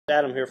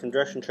Adam here from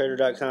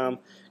DirectionTrader.com.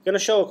 Going to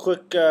show a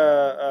quick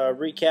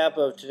recap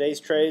of today's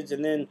trades,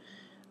 and then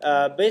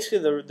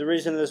basically the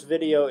reason of this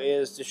video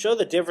is to show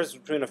the difference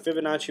between a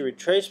Fibonacci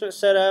retracement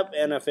setup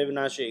and a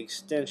Fibonacci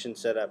extension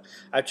setup.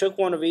 I took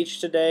one of each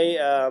today.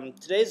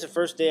 Today's the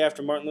first day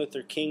after Martin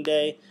Luther King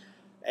Day,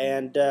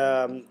 and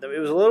it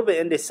was a little bit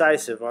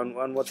indecisive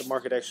on what the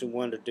market actually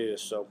wanted to do.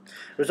 So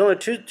there's only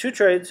two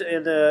trades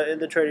in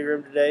the trading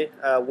room today,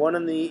 one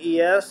in the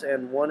ES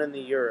and one in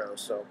the Euro.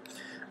 So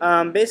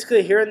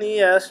basically here in the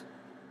ES,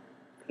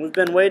 we've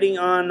been waiting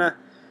on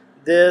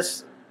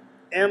this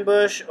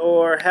ambush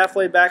or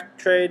halfway back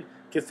trade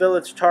to fill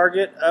its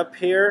target up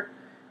here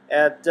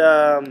at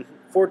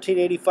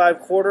 1485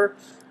 quarter.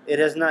 It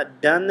has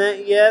not done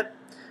that yet.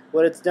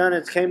 What it's done,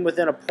 it's came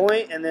within a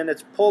point and then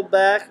it's pulled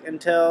back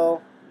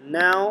until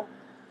now.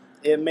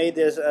 It made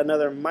this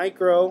another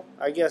micro,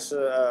 I guess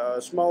a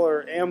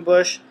smaller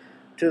ambush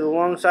to the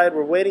long side.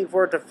 We're waiting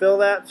for it to fill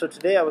that. So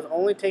today I was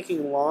only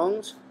taking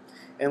longs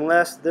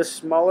unless this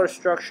smaller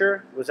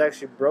structure was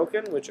actually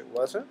broken, which it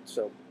wasn't.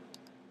 So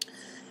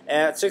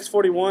at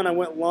 6:41, I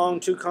went long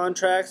 2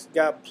 contracts,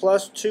 got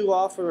 +2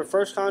 off of the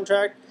first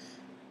contract.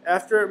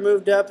 After it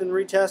moved up and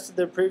retested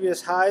the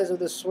previous highs of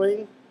the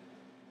swing,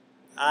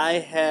 I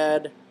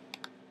had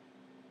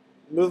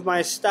moved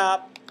my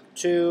stop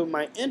to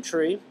my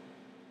entry.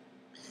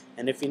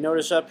 And if you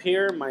notice up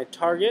here, my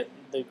target,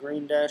 the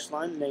green dashed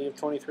line,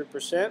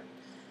 -23%,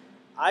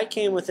 I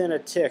came within a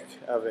tick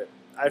of it.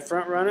 I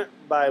front run it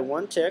by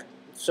 1 tick,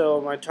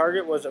 so my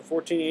target was at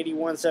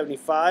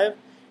 1481.75,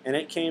 and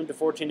it came to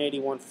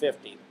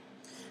 1481.50.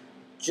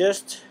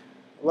 Just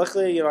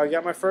luckily, I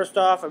got my first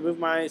off. I moved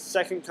my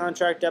second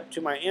contract up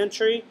to my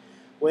entry,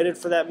 waited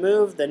for that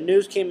move. The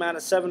news came out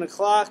at 7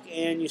 o'clock,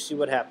 and you see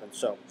what happened.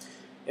 So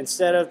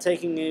instead of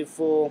taking a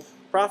full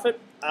profit,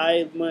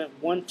 I went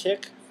 1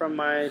 tick from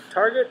my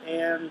target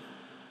and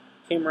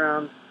came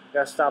around,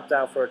 got stopped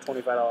out for a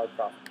 $25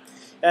 profit.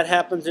 That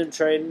happens in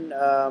trading.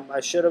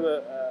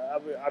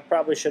 I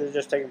probably should have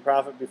just taken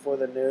profit before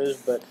the news,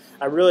 but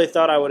I really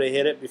thought I would have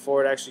hit it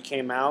before it actually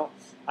came out.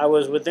 I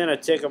was within a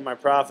tick of my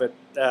profit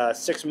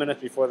 6 minutes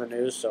before the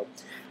news, so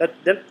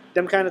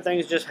them kind of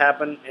things just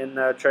happen in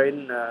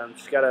trading.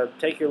 Just got to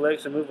take your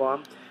licks and move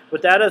on.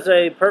 But that is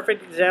a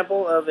perfect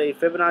example of a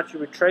Fibonacci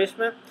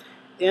retracement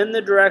in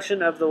the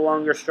direction of the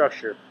longer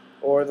structure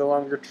or the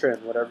longer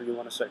trend, whatever you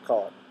want to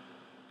call it.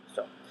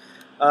 So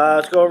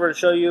let's go over and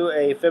show you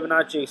a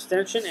Fibonacci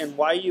extension and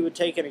why you would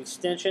take an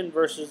extension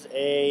versus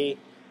a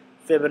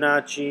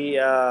Fibonacci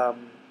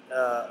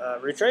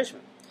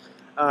retracement.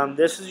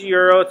 This is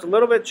Euro. It's a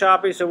little bit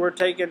choppy, so we're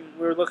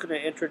looking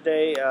at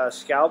intraday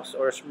scalps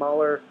or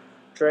smaller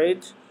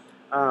trades.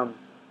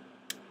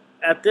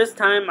 At this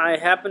time, I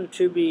happen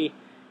to be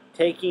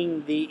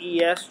taking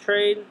the ES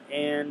trade,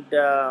 and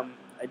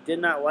I did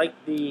not like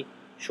the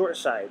short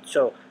side,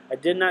 so I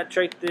did not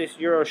trade this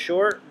Euro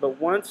short.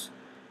 But once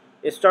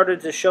it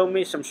started to show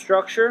me some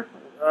structure,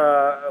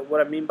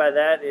 what I mean by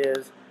that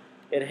is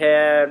it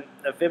had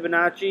a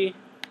Fibonacci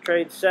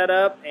trade set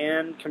up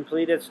and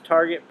completed its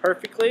target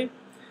perfectly.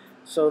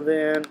 So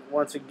then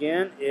once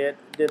again it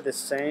did the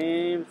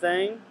same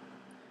thing,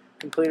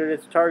 completed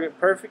its target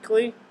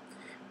perfectly.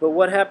 But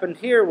what happened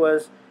here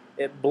was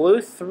it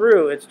blew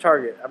through its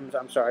target.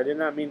 I'm sorry, I did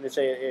not mean to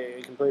say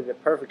it completed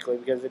it perfectly,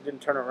 because it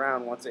didn't turn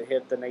around once it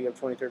hit the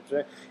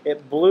 -23%.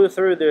 It blew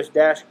through this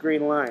dashed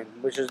green line,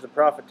 which is the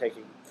profit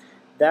taking.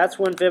 That's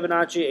when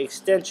Fibonacci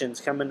extensions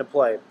come into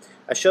play.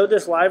 I showed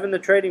this live in the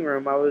trading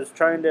room. There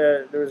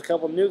was a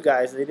couple new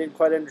guys, and they didn't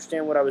quite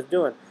understand what I was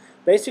doing.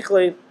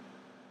 Basically,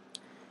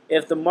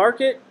 if the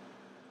market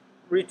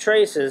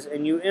retraces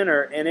and you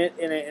enter and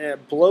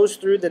it blows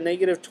through the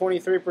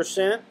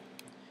 -23%,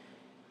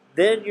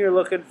 then you're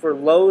looking for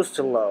lows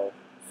to low.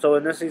 So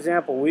in this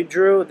example, we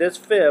drew this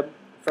fib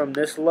from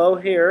this low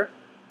here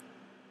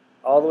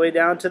all the way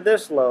down to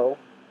this low,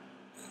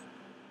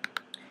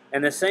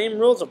 and the same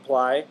rules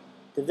apply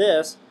to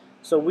this.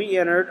 So we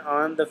entered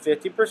on the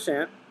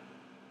 50%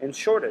 and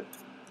shorted.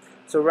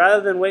 So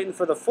rather than waiting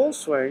for the full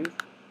swing,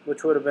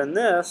 which would have been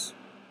this,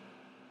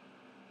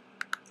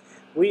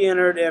 we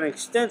entered an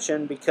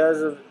extension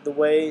because of the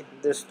way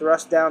this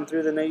thrust down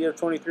through the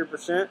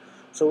 -23%.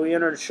 So we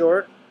entered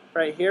short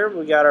right here.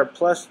 We got our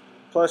plus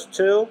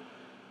 2,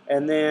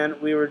 and then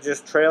we were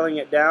just trailing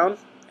it down,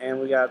 and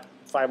we got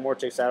 5 more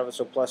ticks out of it,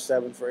 so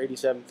 +7 for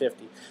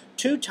 87.50.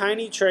 2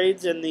 tiny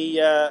trades in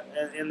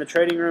the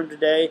trading room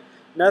today.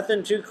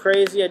 Nothing too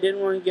crazy. I didn't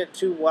want to get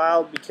too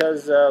wild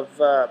because of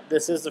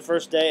this is the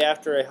first day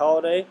after a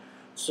holiday,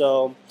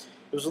 so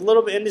it was a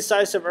little bit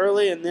indecisive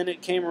early, and then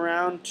it came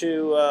around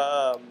to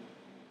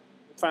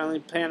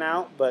finally pan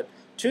out. But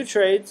 2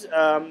 trades.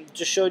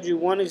 Just showed you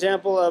one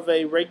example of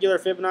a regular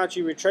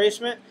Fibonacci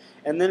retracement,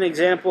 and then an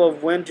example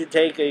of when to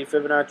take a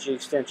Fibonacci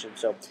extension.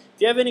 So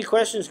if you have any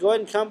questions, go ahead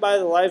and come by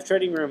the live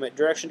trading room at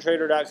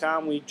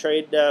DirectionTrader.com. We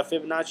trade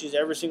Fibonacci's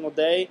every single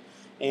day,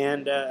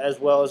 and as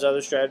well as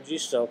other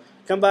strategies. So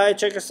come by,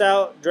 check us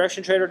out,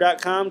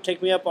 DirectionTrader.com.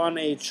 Take me up on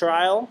a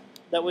trial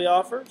that we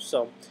offer.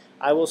 So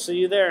I will see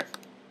you there.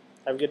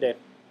 Have a good day.